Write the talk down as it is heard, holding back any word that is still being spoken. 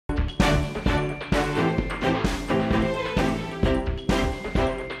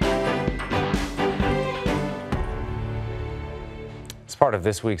Part of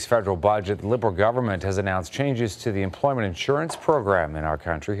this week's federal budget, the Liberal government has announced changes to the employment insurance program in our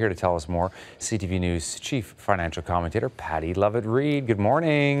country. Here to tell us more, CTV News chief financial commentator Pattie Lovett-Reid. Good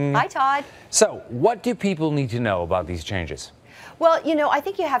morning. Hi, Todd. So, what do people need to know about these changes? Well, I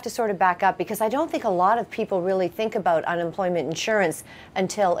think you have to sort of back up because I don't think a lot of people really think about unemployment insurance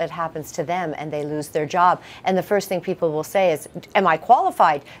until it happens to them and they lose their job. And the first thing people will say is, am I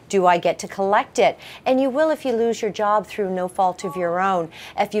qualified? Do I get to collect it? And you will if you lose your job through no fault of your own,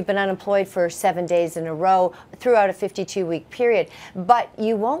 if you've been unemployed for 7 days in a row throughout a 52-week period. But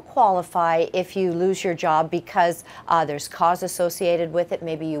you won't qualify if you lose your job because there's cause associated with it.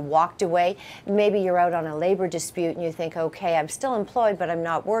 Maybe you walked away. Maybe you're out on a labor dispute and you think, okay, I'm still employed, but I'm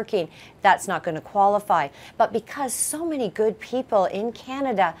not working. That's not going to qualify. But because so many good people in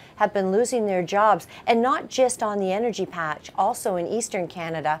Canada have been losing their jobs, and not just on the energy patch, also in Eastern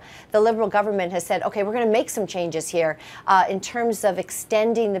Canada, the Liberal government has said, okay, we're going to make some changes here in terms of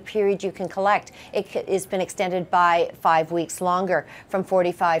extending the period you can collect. It has been extended by 5 weeks longer, from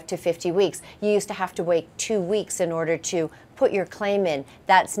 45 to 50 weeks. You used to have to wait 2 weeks in order to put your claim in.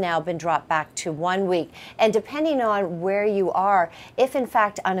 That's now been dropped back to 1 week. And depending on where you are, if in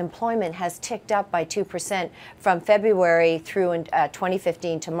fact unemployment has ticked up by 2% from February through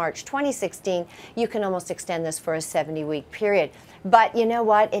 2015 to March 2016, you can almost extend this for a 70-week period. But you know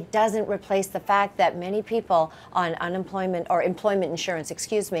what? It doesn't replace the fact that many people on unemployment or employment insurance,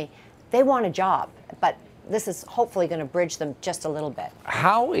 they want a job, but this is hopefully going to bridge them just a little bit.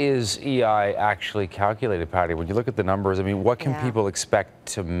 How is EI actually calculated, Pattie? When you look at the numbers, I mean, what can people expect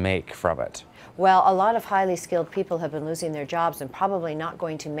to make from it? Well, a lot of highly skilled people have been losing their jobs and probably not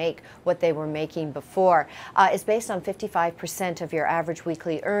going to make what they were making before. It's based on 55% of your average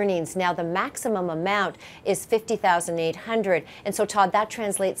weekly earnings. Now, the maximum amount is $50,800. And so, Todd, that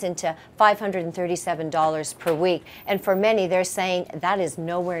translates into $537 per week. And for many, they're saying that is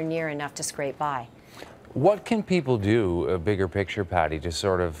nowhere near enough to scrape by. What can people do, a bigger picture, Pattie, to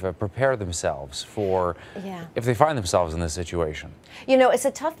sort of prepare themselves for if they find themselves in this situation? It's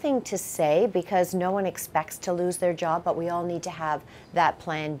a tough thing to say because no one expects to lose their job, but we all need to have that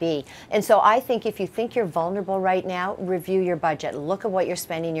plan B. And so I think if you think you're vulnerable right now, review your budget. Look at what you're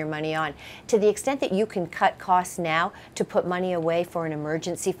spending your money on. To the extent that you can cut costs now to put money away for an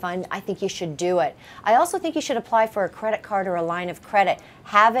emergency fund, I think you should do it. I also think you should apply for a credit card or a line of credit.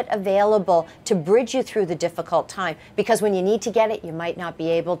 Have it available to bridge you through the difficult time, because when you need to get it, you might not be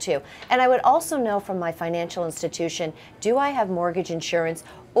able to. And I would also know from my financial institution, do I have mortgage insurance,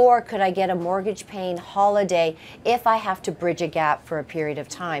 or could I get a mortgage paying holiday if I have to bridge a gap for a period of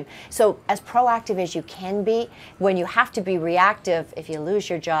time? So as proactive as you can be, when you have to be reactive, if you lose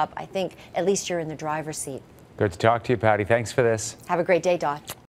your job, I think at least you're in the driver's seat. Good to talk to you, Pattie. Thanks for this. Have a great day, Dot.